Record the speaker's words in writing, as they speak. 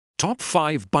Top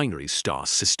 5 binary star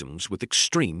systems with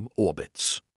extreme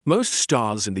orbits. Most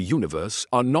stars in the universe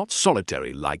are not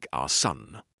solitary like our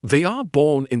Sun. They are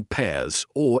born in pairs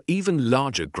or even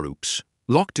larger groups,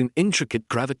 locked in intricate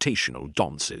gravitational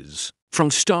dances, from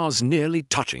stars nearly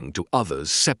touching to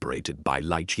others separated by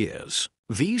light years.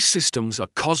 These systems are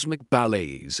cosmic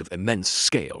ballets of immense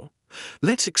scale.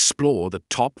 Let's explore the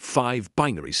top 5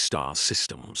 binary star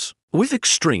systems. With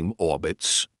extreme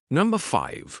orbits, number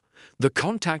 5. The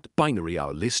contact binary.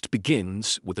 Our list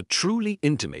begins with a truly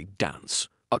intimate dance,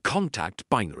 a contact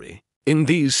binary. In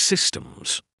these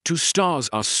systems, two stars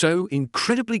are so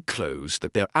incredibly close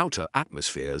that their outer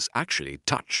atmospheres actually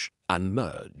touch and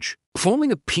merge,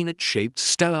 forming a peanut-shaped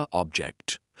stellar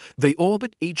object. They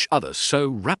orbit each other so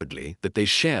rapidly that they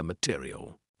share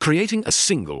material, creating a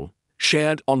single,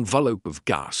 shared envelope of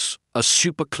gas, a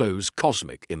super-close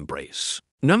cosmic embrace.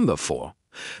 Number 4.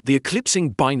 The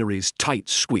eclipsing binary's tight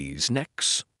squeeze.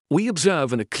 Next, we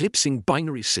observe an eclipsing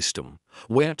binary system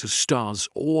where two stars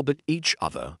orbit each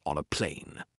other on a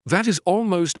plane that is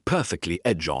almost perfectly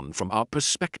edge-on from our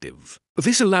perspective.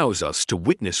 This allows us to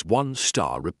witness one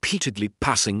star repeatedly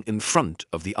passing in front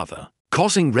of the other,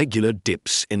 causing regular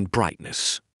dips in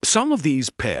brightness. Some of these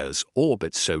pairs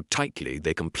orbit so tightly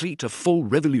they complete a full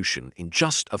revolution in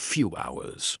just a few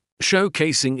hours,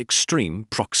 showcasing extreme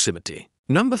proximity.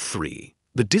 Number 3.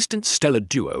 The distant stellar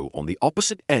duo on the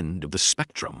opposite end of the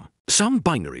spectrum. Some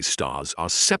binary stars are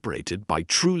separated by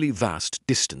truly vast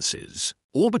distances,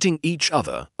 orbiting each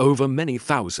other over many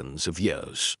thousands of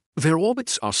years. Their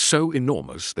orbits are so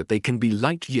enormous that they can be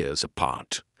light years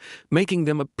apart, making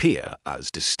them appear as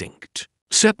distinct,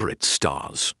 separate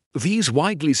stars. These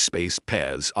widely spaced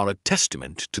pairs are a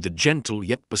testament to the gentle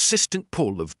yet persistent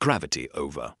pull of gravity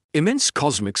over immense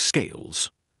cosmic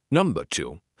scales. Number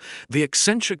 2. The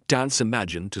eccentric dance.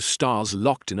 Imagine two stars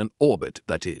locked in an orbit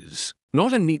that is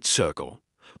not a neat circle,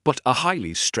 but a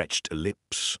highly stretched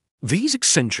ellipse. These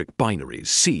eccentric binaries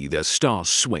see their stars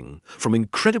swing from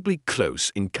incredibly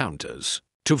close encounters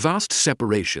to vast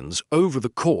separations over the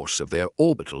course of their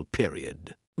orbital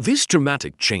period. This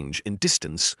dramatic change in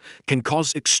distance can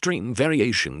cause extreme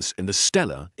variations in the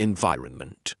stellar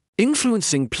environment,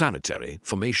 influencing planetary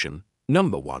formation.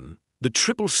 Number 1. The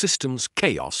triple system's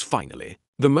chaos. Finally,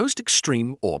 the most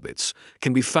extreme orbits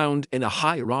can be found in a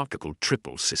hierarchical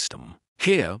triple system.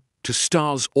 Here, two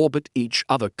stars orbit each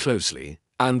other closely,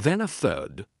 and then a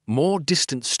third, more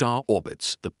distant star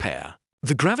orbits the pair.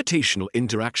 The gravitational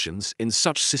interactions in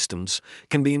such systems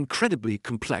can be incredibly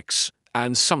complex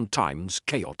and sometimes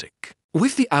chaotic,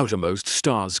 with the outermost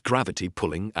star's gravity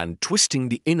pulling and twisting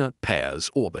the inner pair's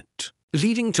orbit,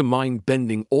 leading to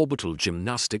mind-bending orbital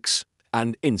gymnastics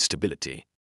and instability.